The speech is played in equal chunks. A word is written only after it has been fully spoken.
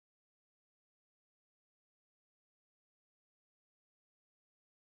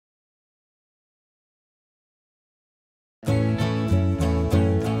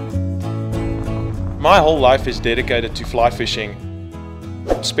My whole life is dedicated to fly fishing.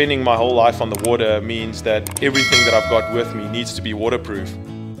 Spending my whole life on the water means that everything that I've got with me needs to be waterproof.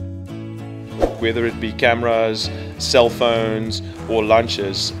 Whether it be cameras, cell phones or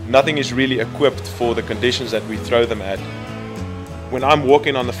lunches, nothing is really equipped for the conditions that we throw them at. When I'm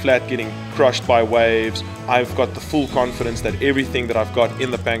walking on the flat getting crushed by waves, I've got the full confidence that everything that I've got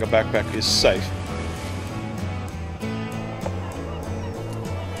in the Panga backpack is safe.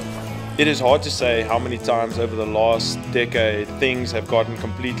 It is hard to say how many times over the last decade things have gotten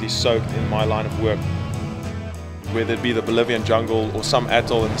completely soaked in my line of work. Whether it be the Bolivian jungle or some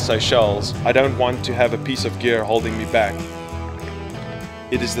atoll in the Seychelles, I don't want to have a piece of gear holding me back.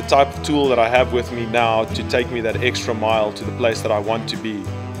 It is the type of tool that I have with me now to take me that extra mile to the place that I want to be.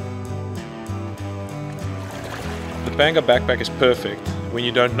 The Panga backpack is perfect when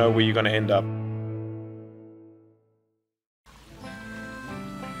you don't know where you're going to end up.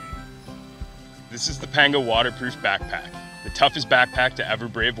 This is the Panga waterproof backpack, the toughest backpack to ever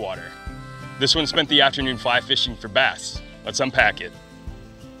brave water. This one spent the afternoon fly fishing for bass. Let's unpack it.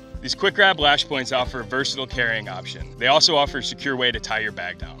 These quick grab lash points offer a versatile carrying option. They also offer a secure way to tie your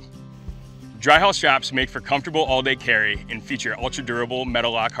bag down. Dry hull straps make for comfortable all-day carry and feature ultra-durable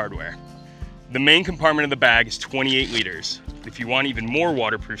metal lock hardware. The main compartment of the bag is 28 liters. If you want even more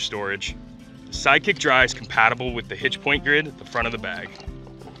waterproof storage, the Sidekick Dry is compatible with the hitch point grid at the front of the bag.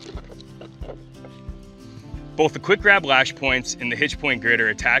 Both the quick grab lash points and the hitch point grid are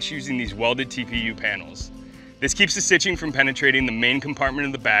attached using these welded TPU panels. This keeps the stitching from penetrating the main compartment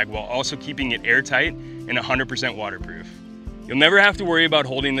of the bag while also keeping it airtight and 100% waterproof. You'll never have to worry about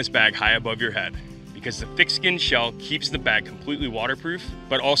holding this bag high above your head because the thick-skinned shell keeps the bag completely waterproof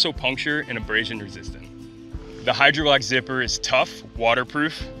but also puncture and abrasion resistant. The Hydrolock zipper is tough,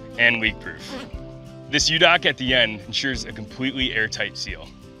 waterproof, and leak-proof. This U-Dock at the end ensures a completely airtight seal.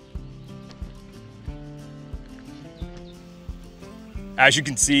 As you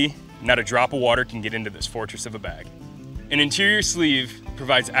can see, not a drop of water can get into this fortress of a bag. An interior sleeve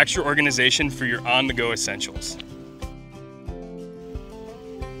provides extra organization for your on-the-go essentials.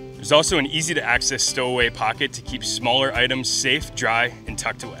 There's also an easy-to-access stowaway pocket to keep smaller items safe, dry, and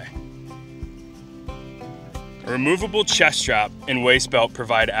tucked away. A removable chest strap and waist belt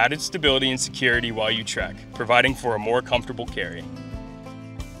provide added stability and security while you trek, providing for a more comfortable carry.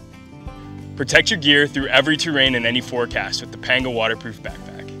 Protect your gear through every terrain and any forecast with the Panga waterproof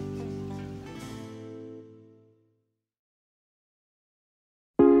backpack.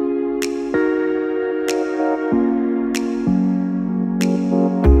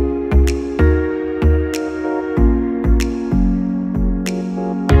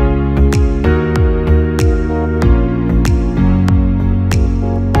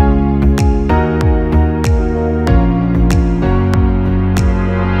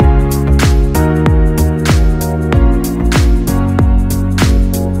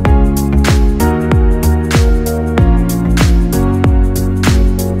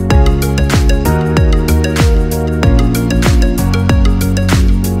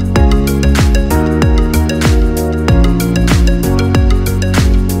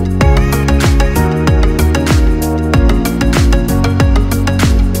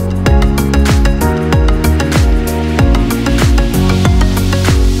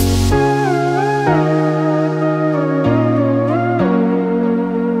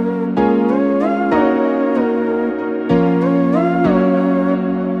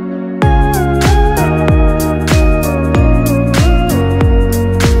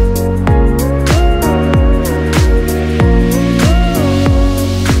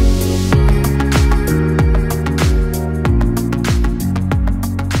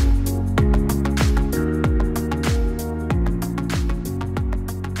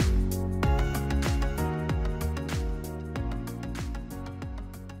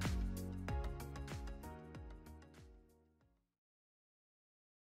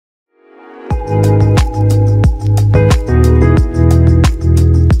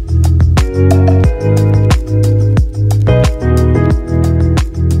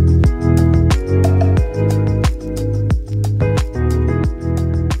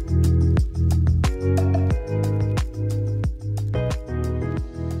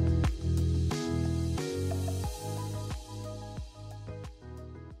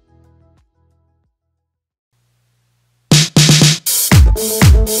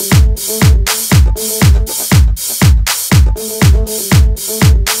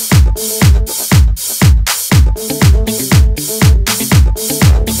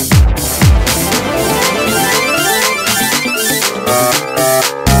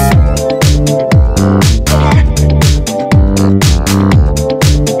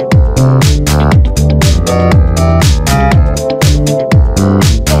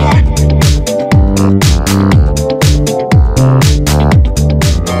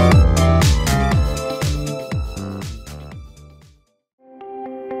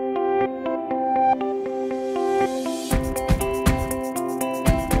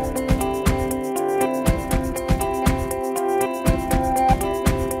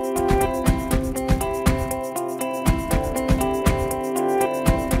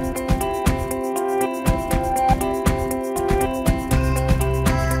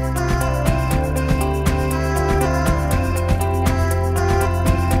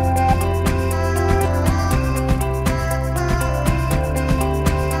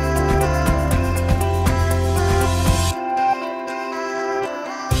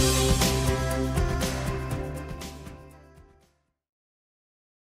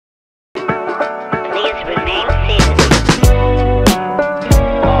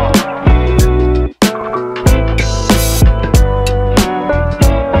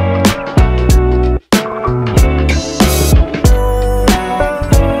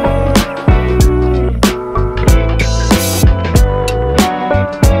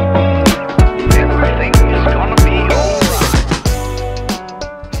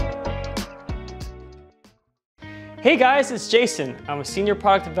 Hey guys, it's Jason. I'm a senior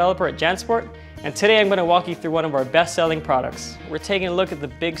product developer at Jansport, and today I'm going to walk you through one of our best-selling products. We're taking a look at the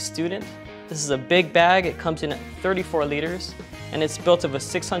Big Student. This is a big bag. It comes in at 34 liters, and it's built of a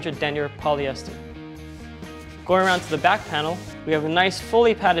 600 denier polyester. Going around to the back panel, we have a nice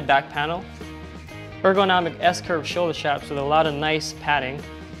fully padded back panel, ergonomic S-curve shoulder straps with a lot of nice padding,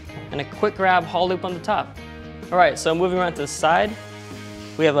 and a quick grab haul loop on the top. All right, so moving around to the side,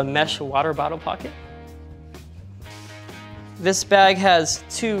 we have a mesh water bottle pocket. This bag has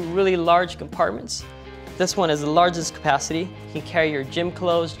two really large compartments. This one is the largest capacity. You can carry your gym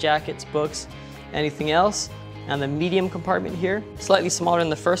clothes, jackets, books, anything else. And the medium compartment here, slightly smaller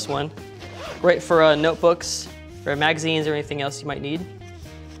than the first one. Great for notebooks, or magazines, or anything else you might need.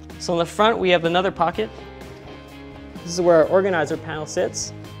 So on the front, we have another pocket. This is where our organizer panel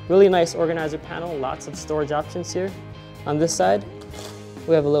sits. Really nice organizer panel, lots of storage options here. On this side,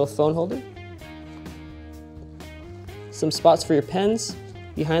 we have a little phone holder. Some spots for your pens.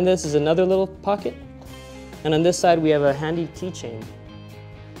 Behind this is another little pocket. And on this side, we have a handy keychain.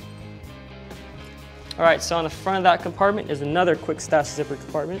 All right, so on the front of that compartment is another quick stash zipper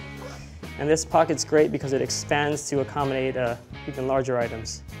compartment. And this pocket's great because it expands to accommodate even larger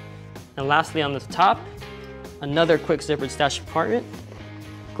items. And lastly, on the top, another quick zippered stash compartment.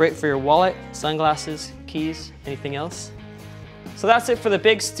 Great for your wallet, sunglasses, keys, anything else. So that's it for the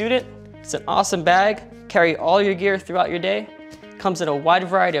Big Student. It's an awesome bag. Carry all your gear throughout your day. Comes in a wide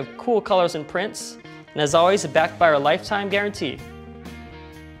variety of cool colors and prints. And as always, backed by our lifetime guarantee.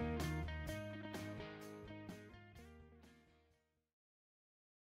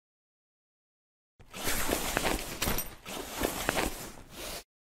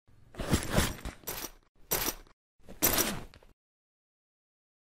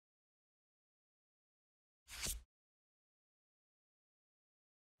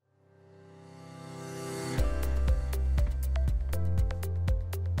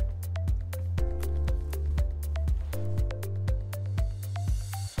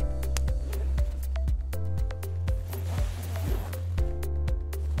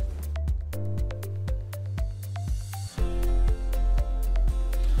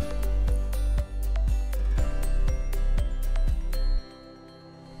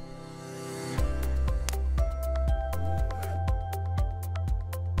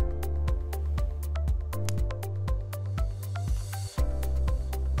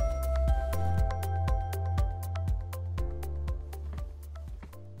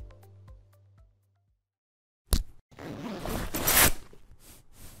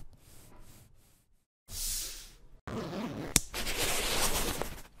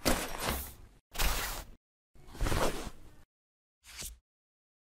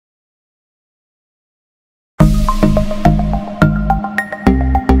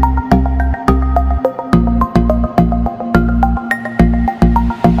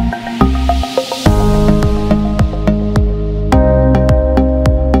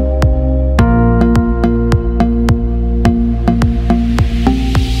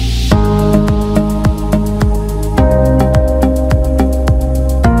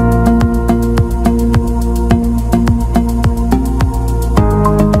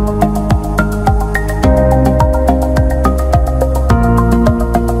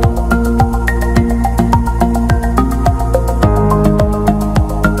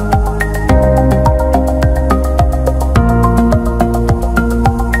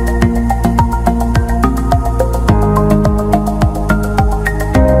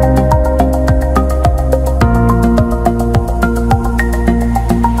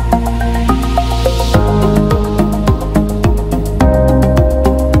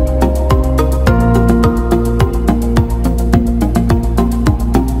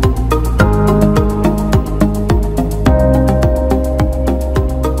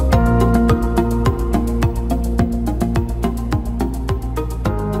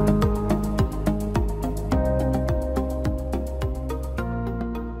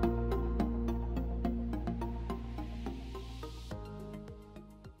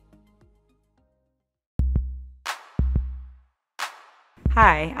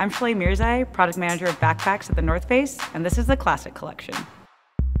 Hi, I'm Shalay Mirzai, Product Manager of Backpacks at the North Face, and this is the Classic Collection.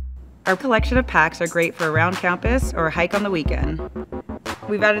 Our collection of packs are great for around campus or a hike on the weekend.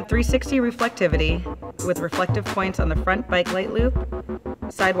 We've added 360 reflectivity with reflective points on the front bike light loop,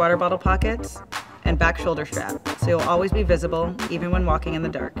 side water bottle pockets, and back shoulder strap, so you'll always be visible even when walking in the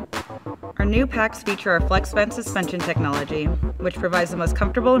dark. Our new packs feature our flex vent suspension technology, which provides the most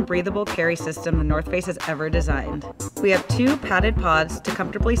comfortable and breathable carry system the North Face has ever designed. We have 2 padded pods to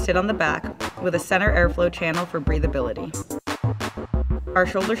comfortably sit on the back with a center airflow channel for breathability. Our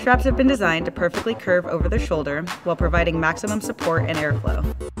shoulder straps have been designed to perfectly curve over the shoulder while providing maximum support and airflow.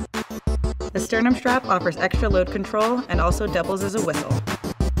 The sternum strap offers extra load control and also doubles as a whistle.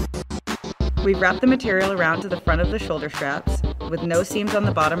 We've wrapped the material around to the front of the shoulder straps with no seams on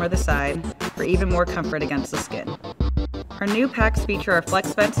the bottom or the side for even more comfort against the skin. Our new packs feature our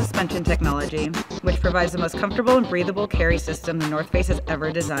Flex Vent suspension technology, which provides the most comfortable and breathable carry system the North Face has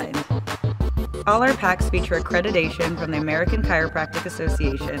ever designed. All our packs feature accreditation from the American Chiropractic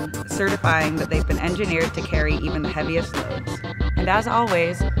Association, certifying that they've been engineered to carry even the heaviest loads. And as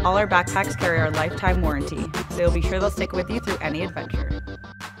always, all our backpacks carry our lifetime warranty, so you'll be sure they'll stick with you through any adventure.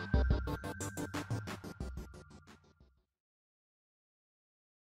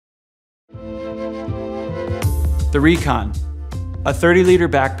 The Recon, a 30-liter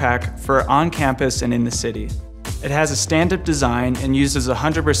backpack for on campus and in the city. It has a stand-up design and uses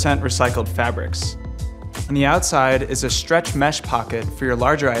 100% recycled fabrics. On the outside is a stretch mesh pocket for your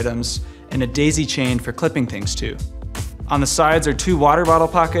larger items and a daisy chain for clipping things to. On the sides are 2 water bottle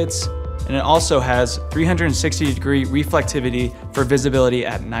pockets, and it also has 360-degree reflectivity for visibility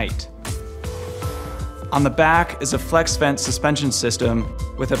at night. On the back is a Flex Vent suspension system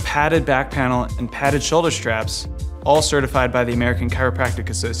with a padded back panel and padded shoulder straps, all certified by the American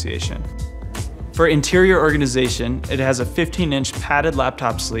Chiropractic Association. For interior organization, it has a 15-inch padded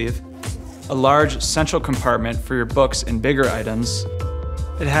laptop sleeve, a large central compartment for your books and bigger items.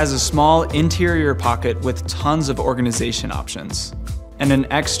 It has a small interior pocket with tons of organization options, and an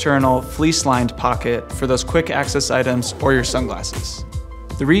external fleece-lined pocket for those quick access items or your sunglasses.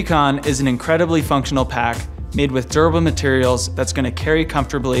 The Recon is an incredibly functional pack made with durable materials that's going to carry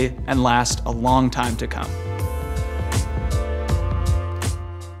comfortably and last a long time to come.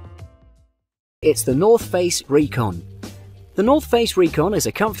 It's the North Face Recon. The North Face Recon is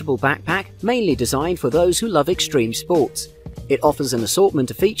a comfortable backpack mainly designed for those who love extreme sports. It offers an assortment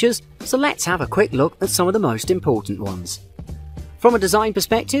of features, so let's have a quick look at some of the most important ones. From a design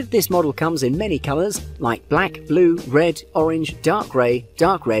perspective, this model comes in many colours like black, blue, red, orange, dark grey,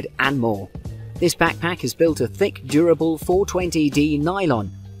 dark red and more. This backpack is built of thick, durable 420D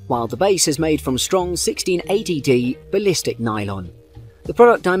nylon, while the base is made from strong 1680D ballistic nylon. The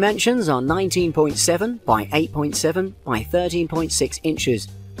product dimensions are 19.7 by 8.7 by 13.6 inches,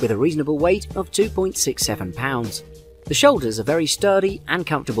 with a reasonable weight of 2.67 pounds. The shoulders are very sturdy and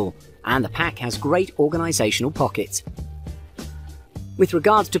comfortable, and the pack has great organisational pockets. With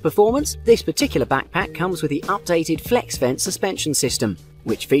regards to performance, this particular backpack comes with the updated Flex Vent suspension system,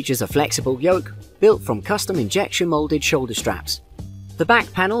 which features a flexible yoke built from custom injection moulded shoulder straps. The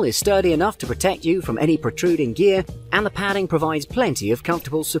back panel is sturdy enough to protect you from any protruding gear, and the padding provides plenty of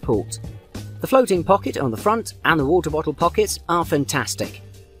comfortable support. The floating pocket on the front and the water bottle pockets are fantastic.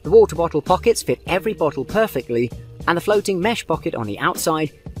 The water bottle pockets fit every bottle perfectly, and the floating mesh pocket on the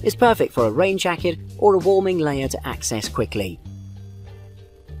outside is perfect for a rain jacket or a warming layer to access quickly.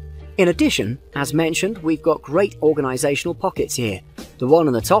 In addition, as mentioned, we've got great organisational pockets here. The one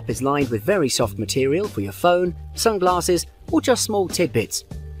on the top is lined with very soft material for your phone, sunglasses or just small tidbits.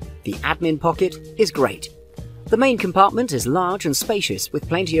 The admin pocket is great. The main compartment is large and spacious with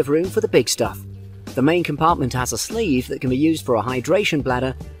plenty of room for the big stuff. The main compartment has a sleeve that can be used for a hydration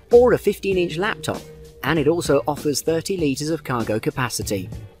bladder or a 15-inch laptop, and it also offers 30 litres of cargo capacity.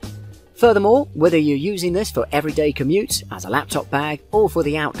 Furthermore, whether you're using this for everyday commutes, as a laptop bag, or for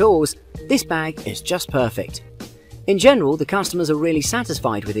the outdoors, this bag is just perfect. In general, the customers are really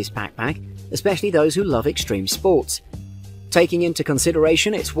satisfied with this backpack, especially those who love extreme sports. Taking into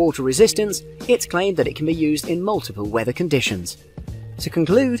consideration its water resistance, it's claimed that it can be used in multiple weather conditions. To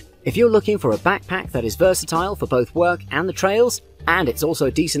conclude, if you're looking for a backpack that is versatile for both work and the trails, and it's also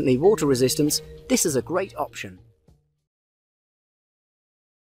decently water resistant, this is a great option.